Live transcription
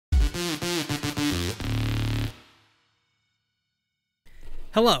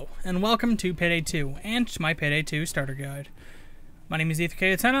Hello, and welcome to Payday 2, and to my Payday 2 starter guide. My name is Ethan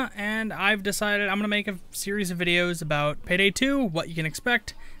K. and I've decided I'm going to make a series of videos about Payday 2, what you can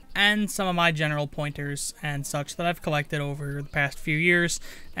expect, and some of my general pointers and such that I've collected over the past few years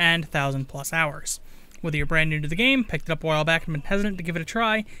and 1,000+ hours. Whether you're brand new to the game, picked it up a while back and been hesitant to give it a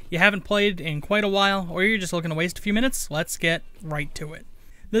try, you haven't played in quite a while, or you're just looking to waste a few minutes, let's get right to it.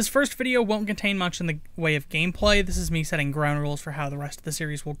 This first video won't contain much in the way of gameplay. This is me setting ground rules for how the rest of the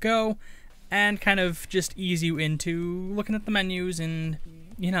series will go, and kind of just ease you into looking at the menus and,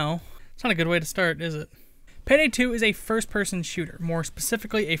 you know, it's not a good way to start, is it? Payday 2 is a first-person shooter, more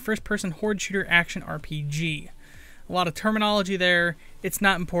specifically a first-person horde shooter action RPG. A lot of terminology there, it's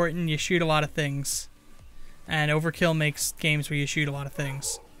not important, you shoot a lot of things. And overkill makes games where you shoot a lot of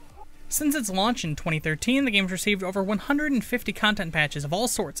things. Since its launch in 2013, the game's received over 150 content patches of all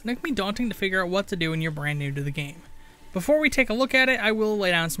sorts, and it can be daunting to figure out what to do when you're brand new to the game. Before we take a look at it, I will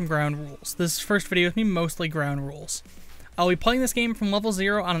lay down some ground rules. This first video is me mostly ground rules. I'll be playing this game from level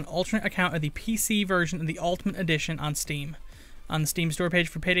 0 on an alternate account of the PC version of the Ultimate Edition on Steam. On the Steam store page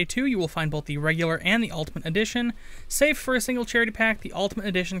for Payday 2, you will find both the regular and the Ultimate Edition. Save for a single charity pack, the Ultimate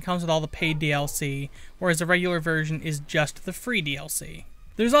Edition comes with all the paid DLC, whereas the regular version is just the free DLC.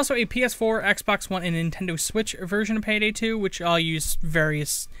 There's also a PS4, Xbox One, and Nintendo Switch version of Payday 2, which all use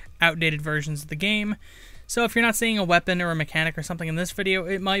various outdated versions of the game. So if you're not seeing a weapon or a mechanic or something in this video,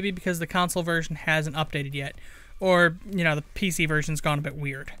 it might be because the console version hasn't updated yet, or, you know, the PC version's gone a bit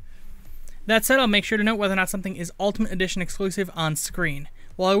weird. That said, I'll make sure to note whether or not something is Ultimate Edition exclusive on screen.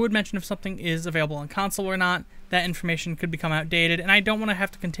 While I would mention if something is available on console or not, that information could become outdated, and I don't want to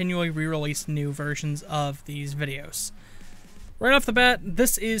have to continually re-release new versions of these videos. Right off the bat,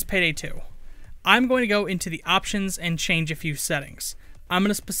 this is Payday 2. I'm going to go into the options and change a few settings. I'm going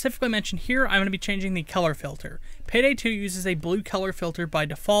to specifically mention here, I'm going to be changing the color filter. Payday 2 uses a blue color filter by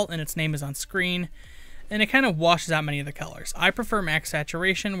default, and its name is on screen, and it kind of washes out many of the colors. I prefer max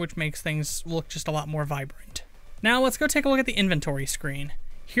saturation, which makes things look just a lot more vibrant. Now let's go take a look at the inventory screen.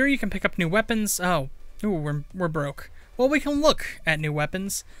 Here you can pick up new weapons. We're broke. Well, we can look at new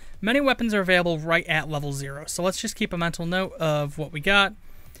weapons. Many weapons are available right at level 0, so let's just keep a mental note of what we got.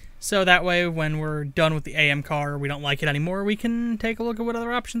 So that way, when we're done with the AM car or we don't like it anymore, we can take a look at what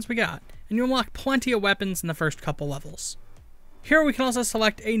other options we got. And you unlock plenty of weapons in the first couple levels. Here we can also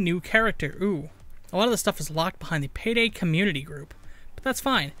select a new character. A lot of the stuff is locked behind the Payday community group, but that's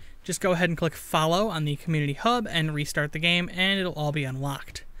fine. Just go ahead and click follow on the community hub and restart the game, and it'll all be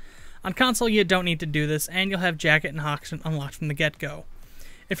unlocked. On console, you don't need to do this, and you'll have Jacket and Hoxton unlocked from the get-go.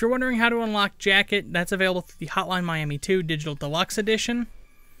 If you're wondering how to unlock Jacket, that's available through the Hotline Miami 2 Digital Deluxe Edition,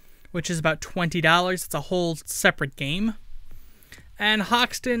 which is about $20. It's a whole separate game. And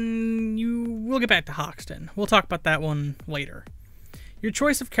Hoxton, we'll get back to Hoxton. We'll talk about that one later. Your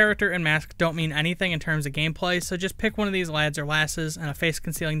choice of character and mask don't mean anything in terms of gameplay, so just pick one of these lads or lasses and a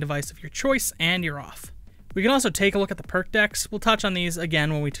face-concealing device of your choice, and you're off. We can also take a look at the perk decks. We'll touch on these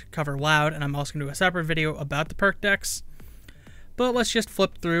again when we cover Loud, and I'm also going to do a separate video about the perk decks. But let's just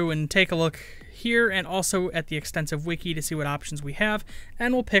flip through and take a look here and also at the extensive wiki to see what options we have,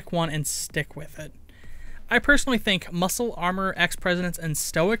 and we'll pick one and stick with it. I personally think Muscle, Armor, Ex-Presidents, and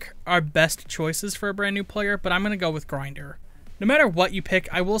Stoic are best choices for a brand new player, but I'm going to go with Grinder. No matter what you pick,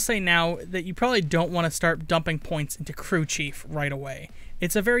 I will say now that you probably don't want to start dumping points into Crew Chief right away.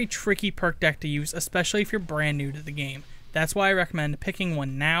 It's a very tricky perk deck to use, especially if you're brand new to the game. That's why I recommend picking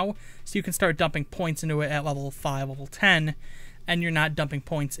one now, so you can start dumping points into it at level 5, level 10, and you're not dumping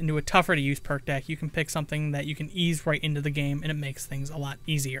points into a tougher to use perk deck. You can pick something that you can ease right into the game, and it makes things a lot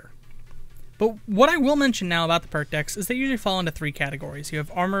easier. But what I will mention now about the perk decks is they usually fall into 3 categories. You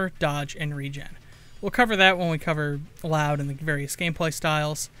have Armor, Dodge, and Regen. We'll cover that when we cover Loud and the various gameplay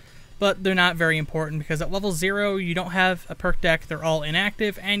styles, but they're not very important because at level 0 you don't have a perk deck, they're all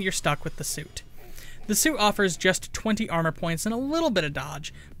inactive, and you're stuck with the suit. The suit offers just 20 armor points and a little bit of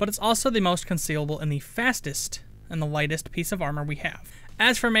dodge, but it's also the most concealable and the fastest and the lightest piece of armor we have.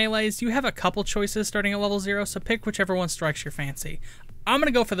 As for melees, you have a couple choices starting at level 0, so pick whichever one strikes your fancy. I'm going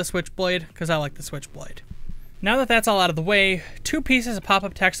to go for the Switchblade because I like the Switchblade. Now that that's all out of the way, 2 pieces of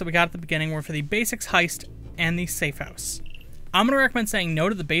pop-up text that we got at the beginning were for the Basics Heist and the Safe House. I'm going to recommend saying no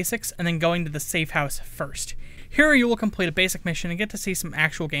to the Basics and then going to the Safe House first. Here you will complete a basic mission and get to see some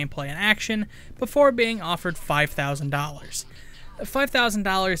actual gameplay in action before being offered $5,000.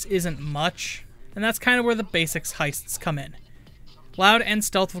 $5,000 isn't much, and that's kind of where the Basics Heists come in. Loud and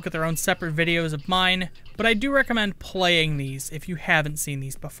Stealth will get their own separate videos of mine, but I do recommend playing these if you haven't seen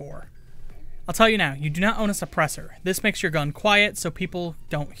these before. I'll tell you now, you do not own a suppressor. This makes your gun quiet so people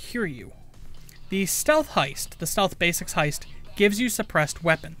don't hear you. The Stealth Heist, the Stealth Basics Heist, gives you suppressed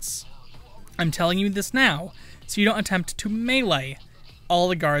weapons. I'm telling you this now, so you don't attempt to melee all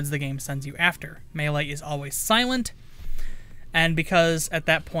the guards the game sends you after. Melee is always silent, and because at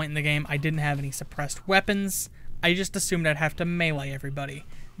that point in the game I didn't have any suppressed weapons, I just assumed I'd have to melee everybody.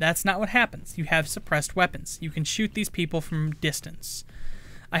 That's not what happens. You have suppressed weapons. You can shoot these people from distance.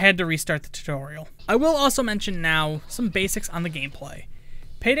 I had to restart the tutorial. I will also mention now some basics on the gameplay.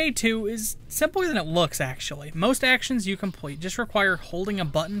 Payday 2 is simpler than it looks, actually. Most actions you complete just require holding a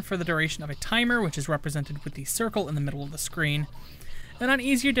button for the duration of a timer, which is represented with the circle in the middle of the screen. And on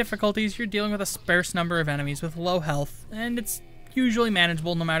easier difficulties, you're dealing with a sparse number of enemies with low health, and it's usually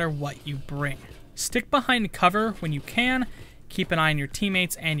manageable no matter what you bring. Stick behind cover when you can, keep an eye on your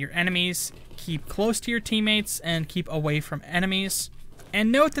teammates and your enemies, keep close to your teammates, and keep away from enemies.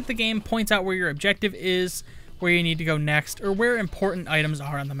 And note that the game points out where your objective is, where you need to go next, or where important items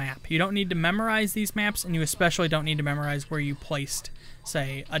are on the map. You don't need to memorize these maps, and you especially don't need to memorize where you placed,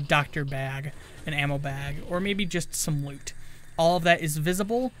 say, a doctor bag, an ammo bag, or maybe just some loot. All of that is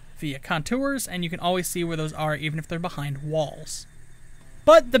visible via contours, and you can always see where those are even if they're behind walls.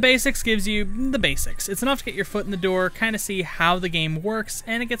 But the basics gives you the basics. It's enough to get your foot in the door, kind of see how the game works,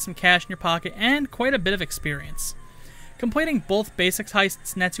 and it gets some cash in your pocket and quite a bit of experience. Completing both Basics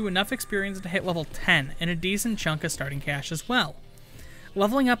Heists nets you enough experience to hit level 10 and a decent chunk of starting cash as well.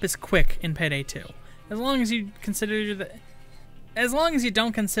 Leveling up is quick in Payday 2, as long as you don't consider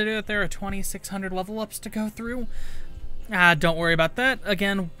that there are 2,600 level ups to go through. Don't worry about that.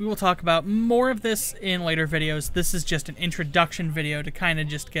 Again, we will talk about more of this in later videos. This is just an introduction video to kind of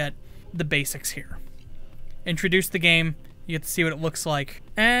just get the basics here. Introduce the game. You get to see what it looks like.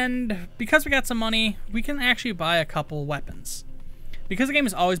 And because we got some money, we can actually buy a couple weapons. Because the game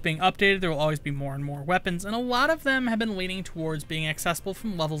is always being updated, there will always be more and more weapons, and a lot of them have been leaning towards being accessible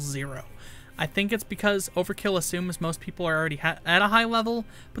from level 0. I think it's because Overkill assumes most people are already at a high level,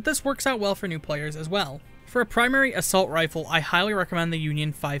 but this works out well for new players as well. For a primary assault rifle, I highly recommend the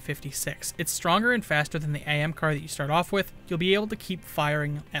Union 556. It's stronger and faster than the AM car that you start off with. You'll be able to keep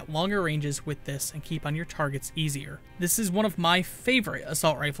firing at longer ranges with this and keep on your targets easier. This is one of my favorite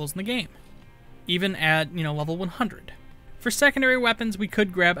assault rifles in the game, even at, level 100. For secondary weapons, we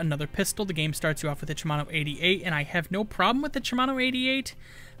could grab another pistol. The game starts you off with the Shimano 88, and I have no problem with the Shimano 88,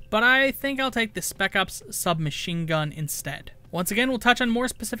 but I think I'll take the Spec Ops submachine gun instead. Once again, we'll touch on more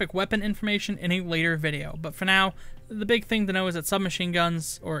specific weapon information in a later video, but for now, the big thing to know is that submachine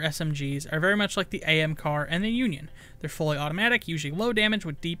guns, or SMGs, are very much like the AM car and the Union. They're fully automatic, usually low damage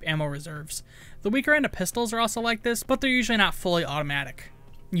with deep ammo reserves. The weaker end of pistols are also like this, but they're usually not fully automatic.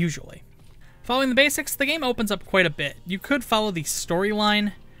 Usually. Following the basics, the game opens up quite a bit. You could follow the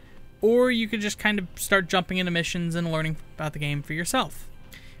storyline, or you could just kind of start jumping into missions and learning about the game for yourself.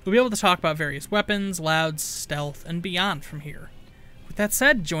 You'll be able to talk about various weapons, Loud's, stealth, and beyond from here. With that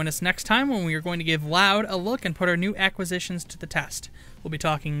said, join us next time when we are going to give Loud a look and put our new acquisitions to the test. We'll be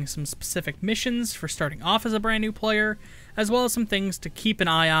talking some specific missions for starting off as a brand new player, as well as some things to keep an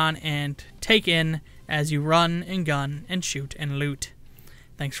eye on and take in as you run and gun and shoot and loot.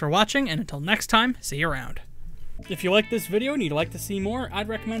 Thanks for watching, and until next time, see you around. If you like this video and you'd like to see more, I'd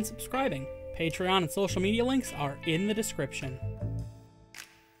recommend subscribing. Patreon and social media links are in the description.